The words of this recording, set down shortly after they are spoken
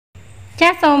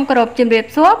ចាសសូមគោរពជំរាប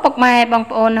សួរពុកម៉ែបង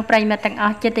ប្អូននិងប្រិយមិត្តទាំងអ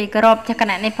ស់ជាទីគោរពចាគ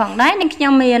ណៈនេះផងដែរនឹងខ្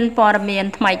ញុំមានព័ត៌មាន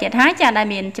ថ្មីទៀតហើយចាដែល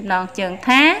មានចំណងជើង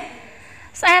ថា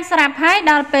ស្អាតស្រាប់ហើយ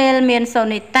ដល់ពេលមានសូ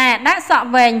នីតាដាក់សក់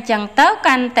វែងចឹងទៅ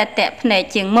កាន់តែតាក់ភ្នែក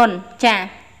ជាងមុនចា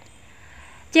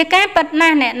ជាការពិតណា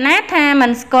ស់អ្នកណាថាមិ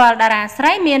នស្គាល់តារាស្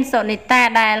រីមានសូនីតា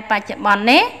ដែលបច្ចុប្បន្ន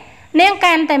នេះនាង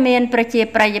កាន់តែមានប្រជា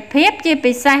ប្រិយភាពជា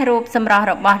ពិសេសរូបសម្រស់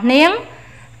របស់នាង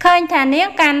ឃើញថានាង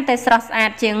កាន់តែស្រស់ស្អា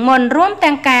តជាងមុនរួម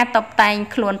ទាំងការតុបតែង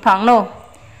ខ្លួនផងនោះ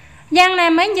យ៉ាងណា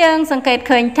មិញយើងសង្កេត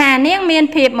ឃើញថានាងមាន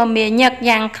ភាពមមាញឹក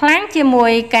យ៉ាងខ្លាំងជាមួ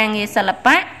យការងារសិល្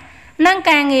បៈនិង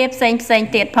ការងារផ្សេង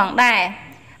ទៀតផងដែរ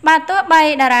បើទោះបី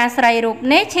តារាស្រីរូប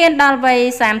នេះឈានដល់វ័យ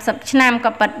30ឆ្នាំ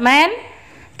ក៏ពិតមែន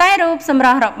តែរូបសម្រ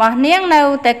ស់របស់នាងនៅ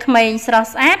តែក្មេងស្រស់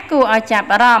ស្អាតគួរឲ្យចាប់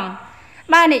អារម្មណ៍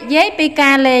បើនិយាយពី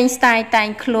ការលេងស្ទាយតែង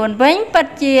ខ្លួនវិញពិត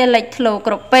ជាលេចធ្លោ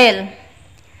គ្រប់ពេល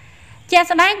ជា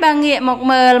ស្ដែងបើងាកមក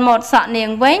មើលម៉ូដសក់នាង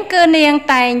វិញគឺនាង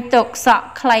តែងទុកសក់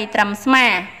ខ្លីត្រឹមស្មា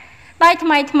ដោយថ្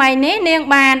មីនេះនាង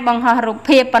បានបង្ហោះរូប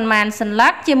ភាពប៉ុន្មានសន្លឹ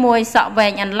កជាមួយសក់វែ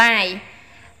ងអន្លាយ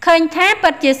ឃើញថាពិ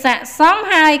តជាស័ក្តិសម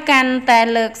ហើយកាន់តែ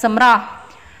លើកសម្រស់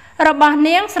របស់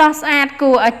នាងស្រស់ស្អាត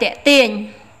គួរឲ្យទាក់ទាញ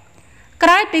ក្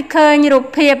រោយពីឃើញរូប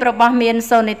ភាពរបស់មាន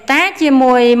សូនីតាជា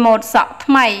មួយម៉ូដសក់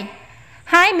ថ្មី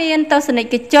ហើយមានទស្សនិ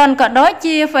កជនក៏ដូច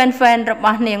ជាហ្វេនរប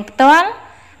ស់នាងផ្ទាល់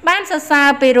បានសរសើរ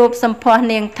ពីរូបសម្ផស្ស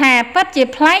នាងថាពិតជា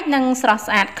ប្លែកនិងស្រស់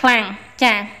ស្អាតខ្លាំង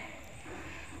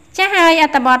ចាហើយអ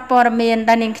ត្ថបទព័ត៌មាន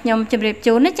ដែលនាងខ្ញុំជម្រាប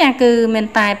ជូននេះចាគឺមាន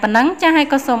តែប៉ុណ្ណឹងចាហើយ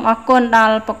ក៏សូមអរគុណដ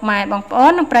ល់ពុកម៉ែបងប្អូ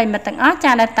ននិងប្រិយមិត្តទាំងអស់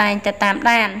ចាដែលតែងតែតាម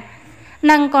ដាន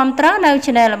និងគាំទ្រនៅ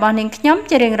Channel របស់នាងខ្ញុំ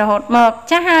ជារៀងរហូតមក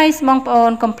ចាហើយបងប្អូ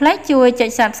នកុំភ្លេចជួយចុច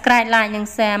Subscribe Like និង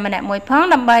Share ម្នាក់មួយផង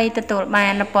ដើម្បីទទួលបា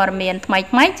នព័ត៌មានថ្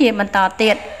មីៗជាបន្ត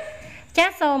ទៀតចា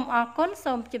សូមអរគុណ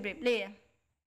សូមជម្រាបលា